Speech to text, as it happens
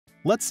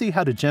Let's see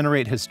how to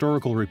generate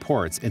historical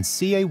reports in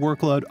CA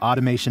Workload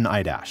Automation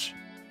iDash.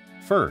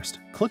 First,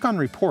 click on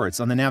Reports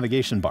on the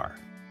navigation bar.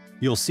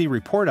 You'll see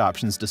report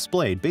options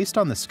displayed based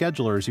on the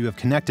schedulers you have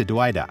connected to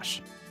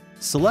iDash.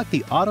 Select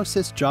the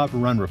AutoSys Job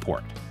Run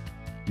report.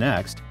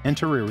 Next,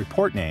 enter a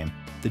report name,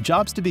 the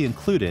jobs to be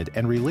included,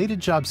 and related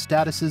job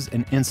statuses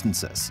and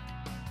instances.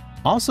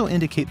 Also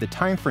indicate the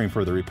time frame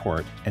for the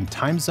report and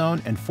time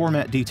zone and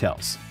format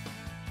details.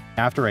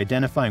 After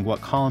identifying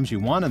what columns you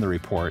want in the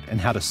report and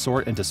how to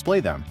sort and display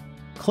them,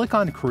 click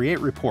on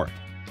Create Report.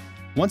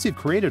 Once you've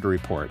created a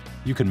report,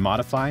 you can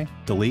modify,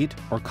 delete,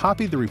 or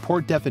copy the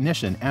report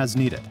definition as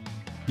needed.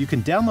 You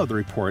can download the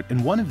report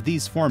in one of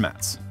these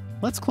formats.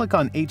 Let's click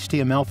on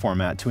HTML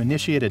format to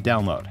initiate a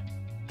download.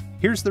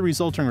 Here's the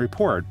resulting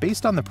report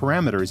based on the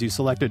parameters you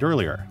selected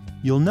earlier.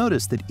 You'll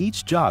notice that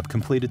each job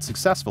completed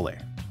successfully.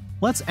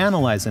 Let's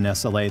analyze an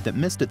SLA that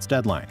missed its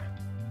deadline.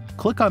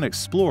 Click on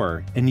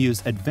Explorer and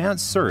use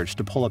Advanced Search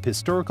to pull up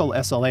historical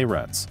SLA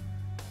runs.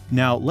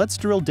 Now let's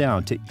drill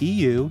down to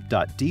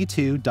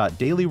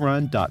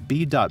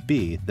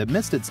eu.d2.dailyrun.b.b that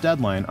missed its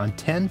deadline on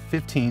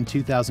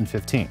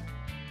 10/15/2015.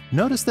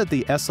 Notice that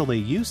the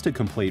SLA used to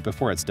complete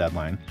before its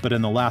deadline, but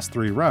in the last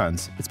 3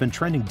 runs, it's been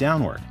trending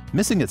downward,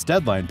 missing its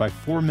deadline by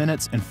 4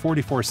 minutes and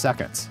 44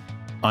 seconds.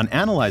 On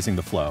analyzing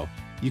the flow,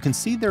 you can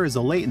see there is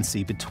a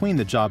latency between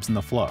the jobs in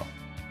the flow.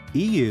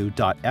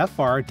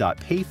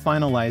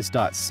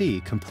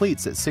 eu.fr.payfinalize.c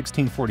completes at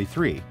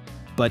 1643,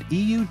 but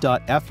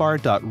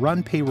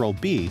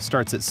eu.fr.runPayrollB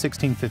starts at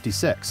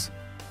 1656.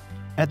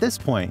 At this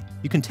point,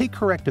 you can take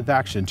corrective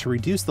action to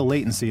reduce the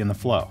latency in the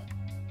flow.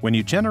 When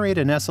you generate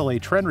an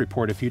SLA trend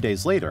report a few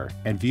days later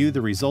and view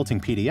the resulting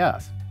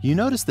PDF, you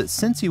notice that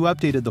since you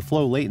updated the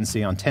flow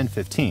latency on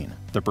 10/15,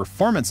 the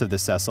performance of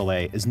this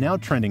SLA is now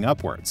trending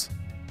upwards.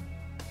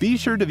 Be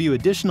sure to view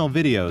additional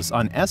videos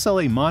on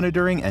SLA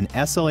monitoring and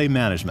SLA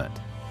management.